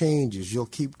any changes. You'll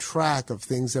keep track of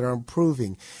things that are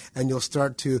improving, and you'll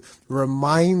start to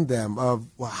remind them of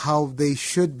how they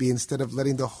should be instead of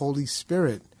letting the Holy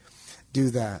Spirit do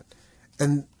that.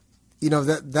 And, you know,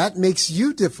 that makes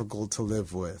you difficult to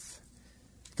live with,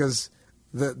 because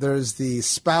there's the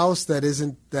spouse that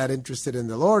isn't that interested in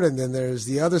the Lord, and then there's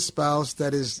the other spouse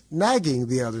that is nagging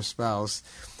the other spouse.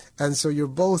 And so you're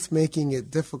both making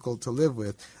it difficult to live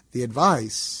with. The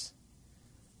advice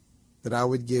that I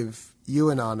would give you,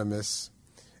 Anonymous,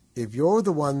 if you're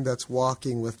the one that's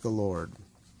walking with the Lord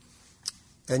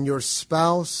and your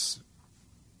spouse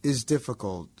is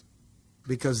difficult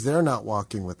because they're not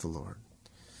walking with the Lord,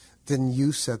 then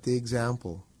you set the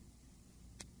example.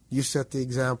 You set the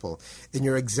example. And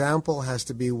your example has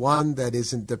to be one that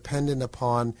isn't dependent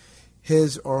upon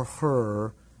his or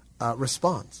her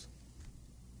response.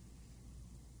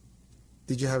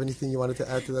 Did you have anything you wanted to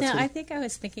add to that? No, I think I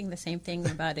was thinking the same thing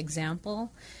about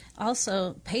example.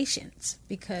 Also, patience,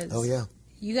 because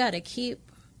you got to keep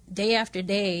day after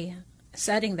day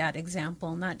setting that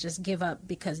example, not just give up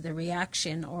because the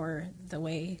reaction or the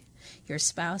way your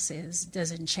spouse is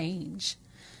doesn't change.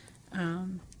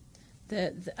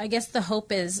 I guess the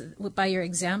hope is by your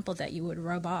example that you would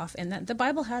rub off, and that the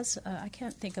Bible has. I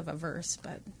can't think of a verse,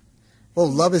 but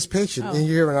love is patient. And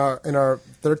here in our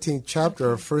 13th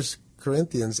chapter of 1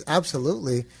 Corinthians,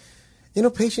 absolutely.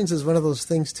 Patience is one of those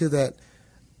things too that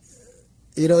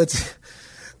it's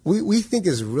we think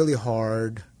is really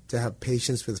hard to have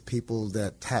patience with people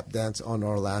that tap dance on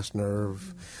our last nerve.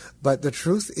 Mm-hmm. But the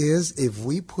truth is, if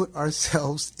we put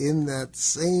ourselves in that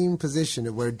same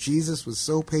position where Jesus was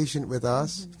so patient with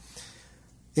us,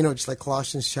 just like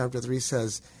Colossians chapter 3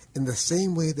 says, in the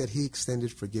same way that he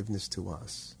extended forgiveness to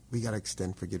us, we got to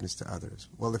extend forgiveness to others.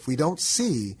 Well, if we don't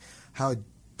see how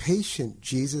patient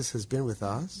Jesus has been with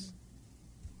us,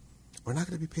 we're not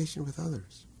going to be patient with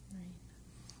others. Right.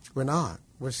 We're not.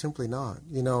 We're simply not.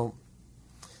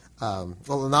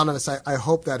 Anonymous, I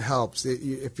hope that helps.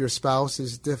 If your spouse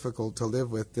is difficult to live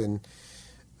with, then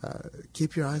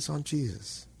keep your eyes on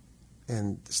Jesus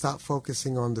and stop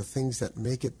focusing on the things that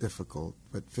make it difficult,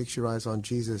 but fix your eyes on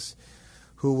Jesus,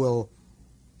 who will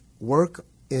work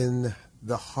in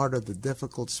the heart of the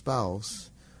difficult spouse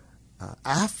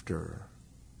after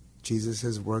Jesus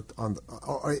has worked on,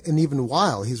 and even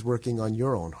while he's working on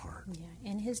your own heart.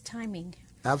 Yeah, in his timing.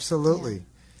 Absolutely. Yeah.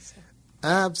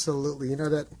 Absolutely.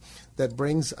 That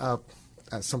brings up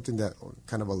something that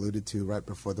kind of alluded to right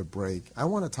before the break. I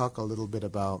want to talk a little bit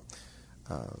about,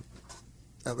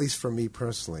 at least for me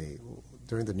personally,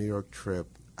 during the New York trip,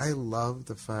 I love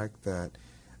the fact that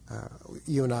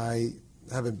you and I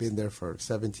haven't been there for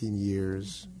 17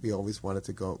 years. Mm-hmm. We always wanted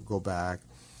to go back.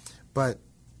 But,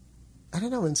 I don't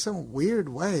know, in some weird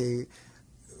way,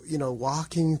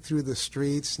 walking through the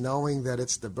streets, knowing that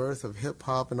it's the birth of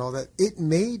hip-hop and all that, it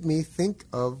made me think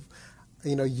of,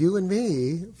 you and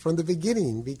me from the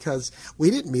beginning, because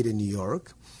we didn't meet in New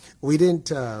York. We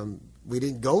didn't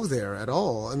go there at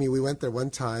all. I mean, we went there one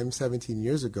time 17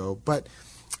 years ago, but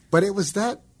it was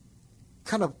that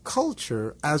kind of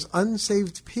culture as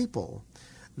unsaved people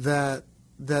that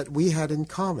we had in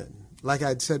common. Like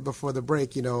I'd said before the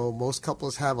break, most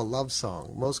couples have a love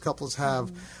song. Most couples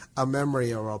have a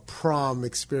memory or a prom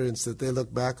experience that they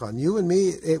look back on. You and me,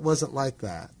 it wasn't like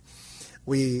that.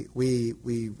 We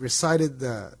recited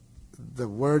the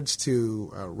words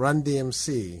to Run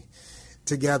DMC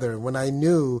together. When I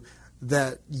knew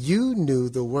that you knew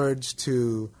the words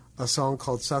to a song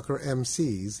called Sucker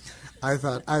MCs, I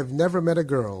thought, I've never met a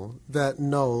girl that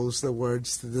knows the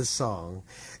words to this song.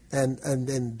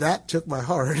 And that took my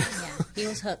heart. Yeah, he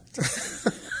was hooked.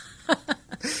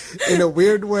 In a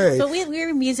weird way. But we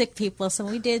were music people, so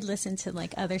we did listen to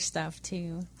other stuff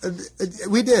too.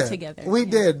 We did. Together. We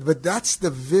did, but that's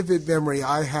the vivid memory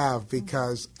I have,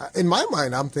 because in my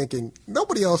mind I'm thinking,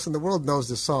 nobody else in the world knows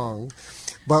the song.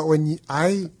 But when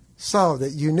I saw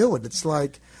that you knew it, it's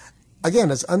like,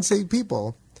 again, as unsaved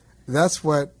people, that's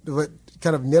what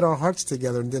kind of knit our hearts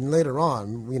together. And then later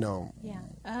on, it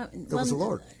was the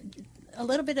Lord. A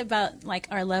little bit about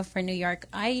our love for New York.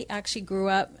 I actually grew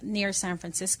up near San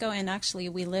Francisco, and actually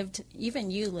you lived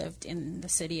in the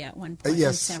city at one point.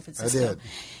 Yes, in San Francisco. I did.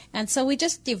 And so we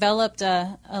just developed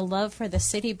a love for the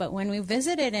city. But when we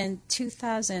visited in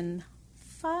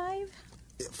 2005,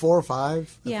 4 or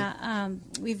 5.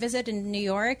 We visited New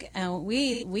York, and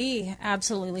we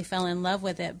absolutely fell in love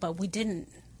with it. But we didn't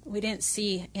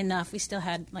see enough. We still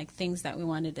had things that we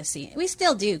wanted to see. We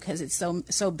still do, because it's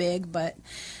so big. But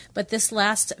this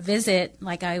last visit,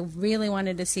 I really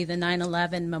wanted to see the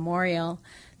 9/11 memorial,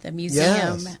 the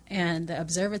museum, and the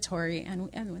observatory, and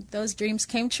those dreams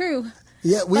came true.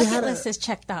 Yeah, bucket list is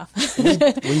checked off.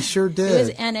 We sure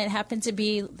did. And it happened to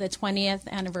be the 20th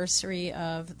anniversary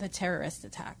of the terrorist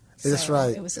attack. That's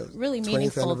right. It was really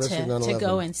meaningful to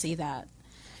go and see that.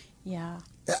 Yeah.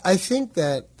 I think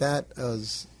that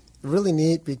was really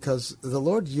neat, because the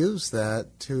Lord used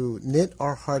that to knit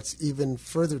our hearts even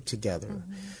further together.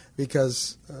 Mm-hmm.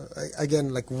 Because,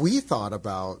 again, we thought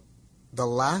about the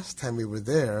last time we were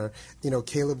there,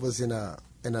 Caleb was in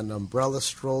an umbrella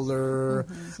stroller.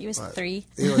 Mm-hmm. He was 3.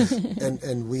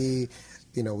 And we,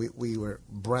 we were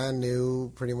brand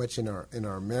new pretty much in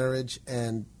our marriage.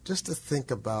 And just to think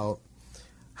about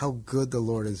how good the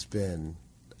Lord has been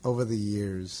over the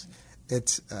years,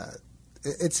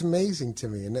 it's amazing to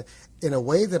me. And in a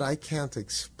way that I can't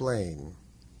explain,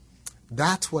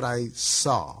 that's what I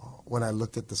saw when I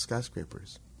looked at the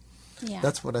skyscrapers. Yeah.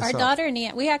 That's what I saw. Our daughter,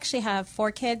 Nia, we actually have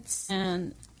 4 kids,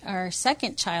 and our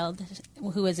second child,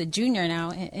 who is a junior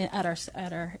now at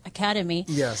our academy,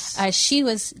 yes, she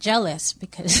was jealous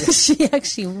because she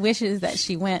actually wishes that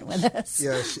she went with us.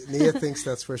 Yeah, Nia thinks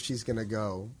that's where she's going to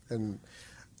go, and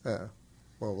well,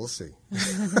 we'll see.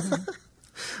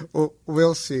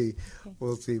 We'll see. Okay.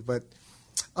 We'll see. But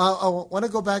I want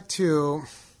to go back to,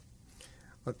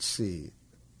 let's see,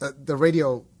 the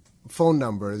radio phone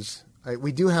numbers.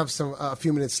 We do have a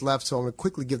few minutes left, so I'm going to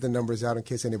quickly give the numbers out in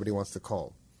case anybody wants to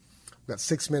call. We've got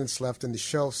 6 minutes left in the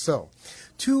show. So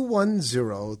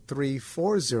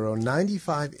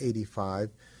 210-340-9585,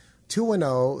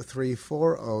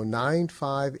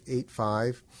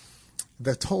 210-340-9585.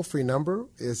 The toll-free number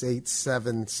is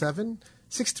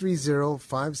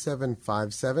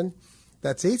 877-630-5757.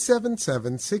 That's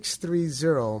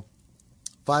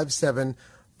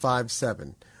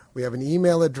 877-630-5757. We have an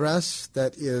email address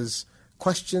that is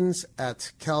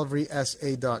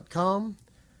questions@calvarysa.com.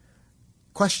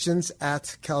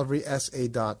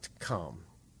 Questions@calvarysa.com.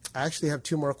 I actually have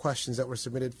 2 more questions that were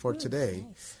submitted for today.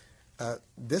 Nice.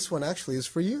 This one actually is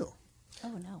for you.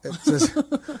 Oh, no.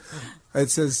 It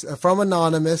says, from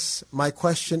Anonymous, my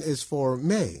question is for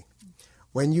May.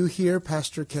 When you hear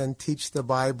Pastor Ken teach the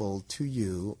Bible to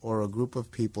you or a group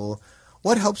of people,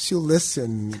 what helps you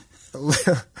listen?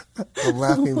 I'm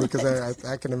laughing because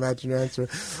I can imagine your answer.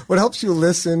 What helps you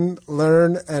listen,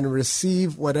 learn, and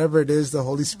receive whatever it is the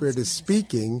Holy Spirit is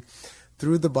speaking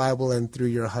through the Bible and through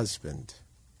your husband?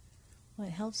 What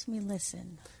helps me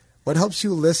listen? What helps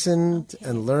you listen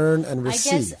and learn and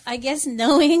receive? I guess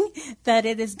knowing that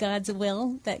it is God's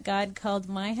will that God called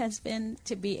my husband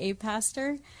to be a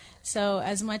pastor. So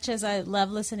as much as I love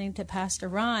listening to Pastor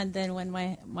Ron, then when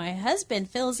my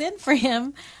husband fills in for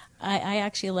him, I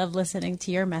actually love listening to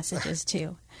your messages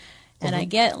too. And I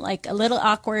get like a little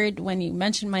awkward when you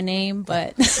mention my name,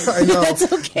 but I know.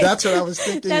 that's okay. That's what I was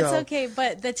thinking That's of. okay.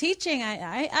 But the teaching,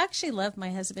 I actually love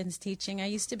my husband's teaching. I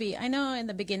know in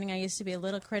the beginning I used to be a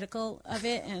little critical of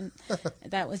it, and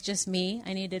that was just me.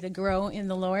 I needed to grow in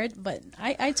the Lord, but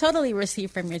I totally receive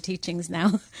from your teachings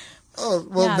now. Oh,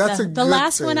 well, yeah, that's the a good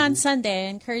last thing. one on Sunday, I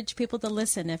encourage people to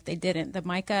listen if they didn't. The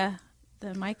Micah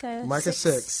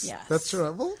 6. Yes. That's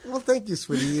right. Well, thank you,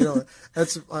 sweetie. You know,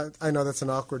 I know that's an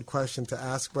awkward question to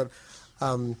ask, but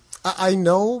I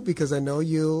know because I know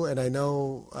you, and I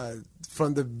know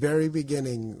from the very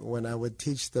beginning when I would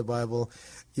teach the Bible,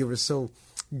 you were so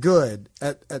good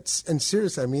at and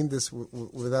seriously, I mean this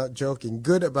without joking,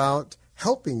 good about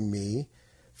helping me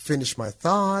finish my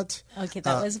thought. Okay,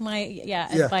 that was my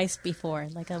advice before.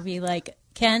 Like I'll be like,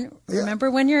 Ken, remember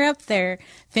when you're up there,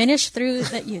 finish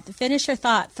your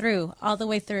thought through, all the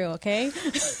way through, okay?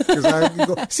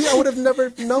 I would have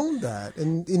never known that.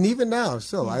 And even now,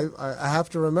 still, I have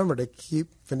to remember to keep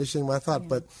finishing my thought. Yeah.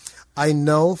 But I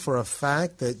know for a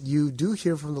fact that you do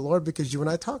hear from the Lord because you and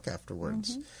I talk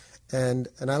afterwards. Mm-hmm. And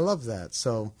I love that.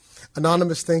 So,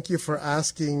 Anonymous, thank you for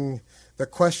asking the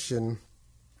question.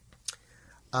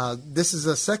 This is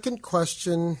a second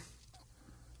question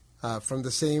from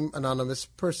the same anonymous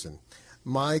person.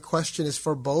 My question is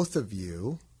for both of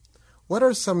you. What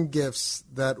are some gifts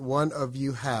that one of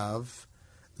you have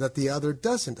that the other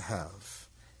doesn't have?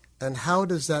 And how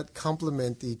does that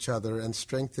complement each other and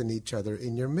strengthen each other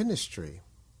in your ministry?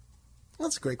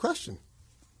 That's a great question.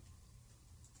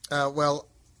 Do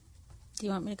you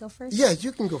want me to go first? Yeah,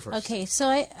 you can go first. Okay, so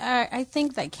I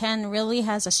think that Ken really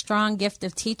has a strong gift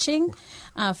of teaching.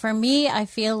 For me, I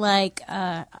feel like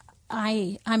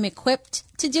I'm equipped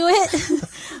to do it,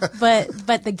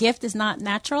 but the gift is not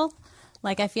natural.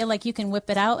 Like I feel like you can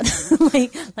whip it out,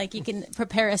 like you can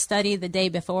prepare a study the day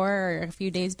before or a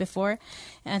few days before,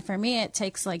 and for me it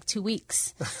takes like 2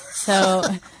 weeks. So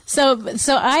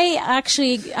I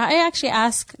actually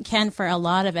ask Ken for a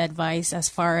lot of advice as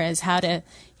far as how to,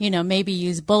 maybe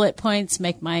use bullet points,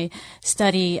 make my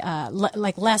study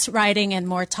like less writing and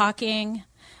more talking.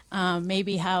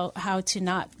 Maybe how to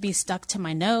not be stuck to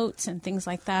my notes and things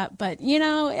like that. But,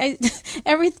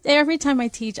 every time I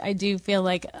teach, I do feel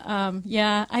like,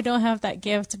 I don't have that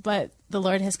gift, but the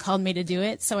Lord has called me to do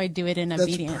it. So I do it in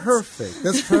obedience.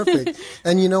 That's perfect.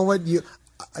 And you know what?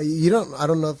 I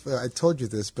don't know if I told you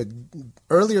this, but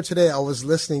earlier today I was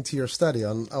listening to your study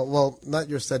on, not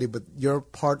your study, but your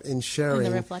part in sharing.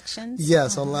 The reflections?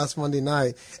 Yes, on last Monday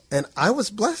night. And I was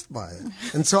blessed by it.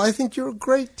 And so I think you're a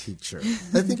great teacher.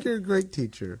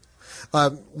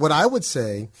 What I would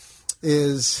say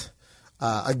is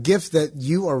a gift that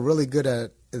you are really good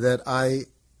at that I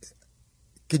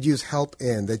could use help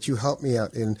in, that you help me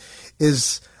out in,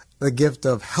 is the gift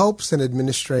of helps and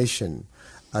administration.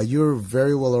 You're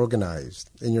very well organized,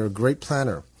 and you're a great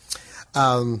planner.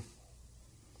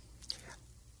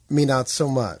 Me, not so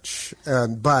much,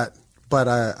 but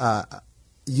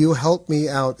you help me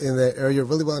out in that area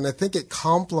really well, and I think it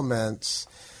complements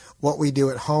what we do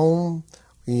at home.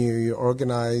 You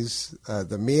organize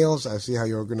the meals. I see how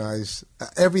you organize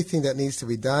everything that needs to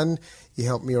be done. You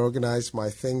help me organize my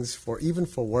things even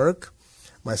for work,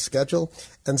 my schedule.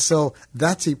 And so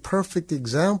that's a perfect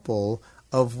example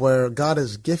of where God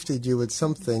has gifted you with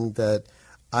something that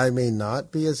I may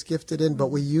not be as gifted in, but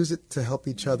we use it to help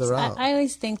each other out. I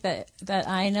always think that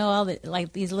I know all the,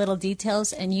 like, these little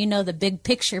details, and you know the big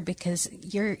picture because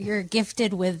you're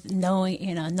gifted with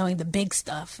knowing the big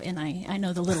stuff, and I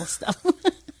know the little stuff.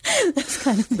 That's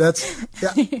kind of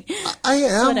I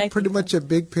am pretty much a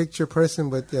big picture person,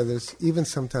 but there's even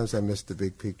sometimes I miss the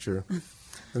big picture,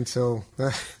 and so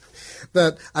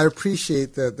that I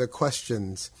appreciate the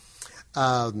questions.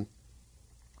 I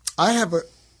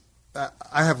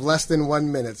have less than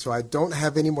 1 minute, so I don't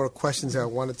have any more questions that I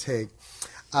want to take.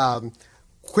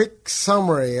 Quick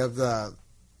summary of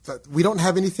we don't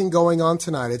have anything going on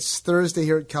tonight. It's Thursday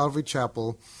here at Calvary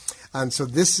Chapel. And so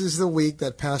this is the week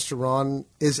that Pastor Ron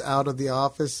is out of the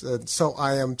office. So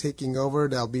I am taking over.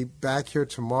 I'll be back here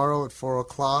tomorrow at 4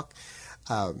 o'clock,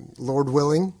 Lord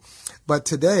willing. But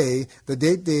today, the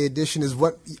Date Day edition is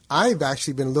what I've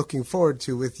actually been looking forward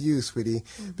to with you, sweetie,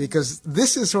 because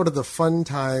this is sort of the fun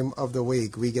time of the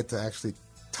week. We get to actually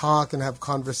talk and have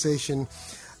conversation.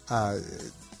 The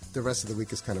rest of the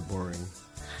week is kind of boring.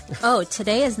 Oh,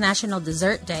 today is National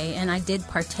Dessert Day, and I did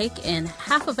partake in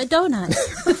half of a donut.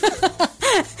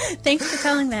 Thanks for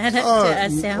telling that to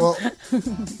us, Sam. Well,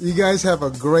 you guys have a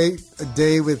great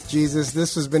day with Jesus.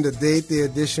 This has been the Date Day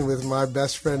edition with my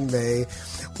best friend, May.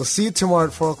 We'll see you tomorrow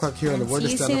at 4 o'clock here on the Word to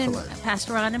Stand Up for Life.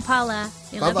 Pastor Ron and Paula.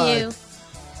 We Bye-bye. love you.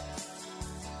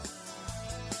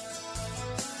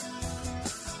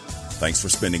 Thanks for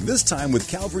spending this time with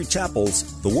Calvary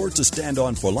Chapel's The Word to Stand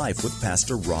On for Life with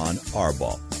Pastor Ron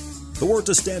Arbaugh. The Word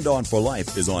to Stand On for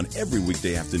Life is on every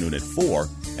weekday afternoon at 4,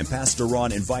 and Pastor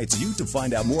Ron invites you to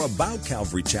find out more about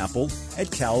Calvary Chapel at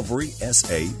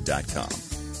calvarysa.com.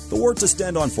 The Word to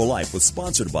Stand On for Life was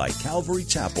sponsored by Calvary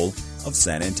Chapel of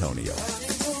San Antonio.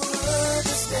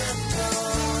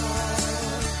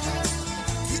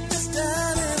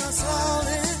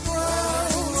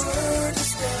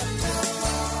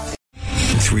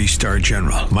 Three-star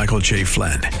General Michael J.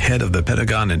 Flynn, head of the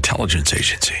Pentagon Intelligence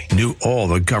Agency, knew all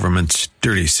the government's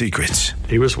dirty secrets.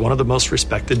 He was one of the most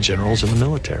respected generals in the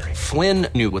military. Flynn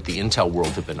knew what the intel world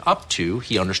had been up to.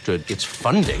 He understood its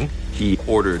funding. He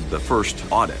ordered the first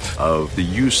audit of the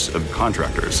use of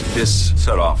contractors. This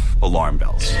set off alarm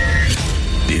bells.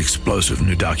 The explosive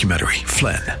new documentary,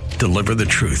 Flynn, Deliver the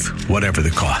Truth, Whatever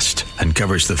the Cost,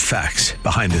 uncovers the facts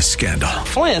behind this scandal.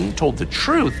 Flynn told the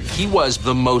truth. He was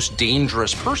the most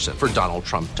dangerous person for Donald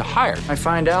Trump to hire. I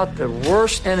find out the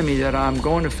worst enemy that I'm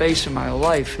going to face in my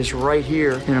life is right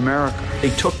here in America. They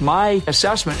took my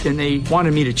assessment and they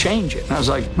wanted me to change it. And I was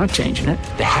like, I'm not changing it.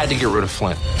 They had to get rid of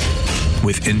Flynn.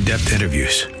 With in-depth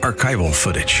interviews, archival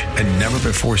footage, and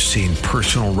never-before-seen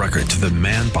personal records of the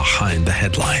man behind the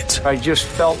headlines. I just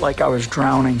felt like I was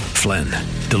drowning. Flynn,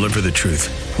 Deliver the Truth,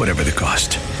 Whatever the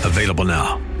Cost. Available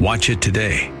now. Watch it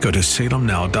today. Go to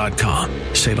salemnow.com.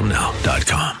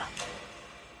 salemnow.com.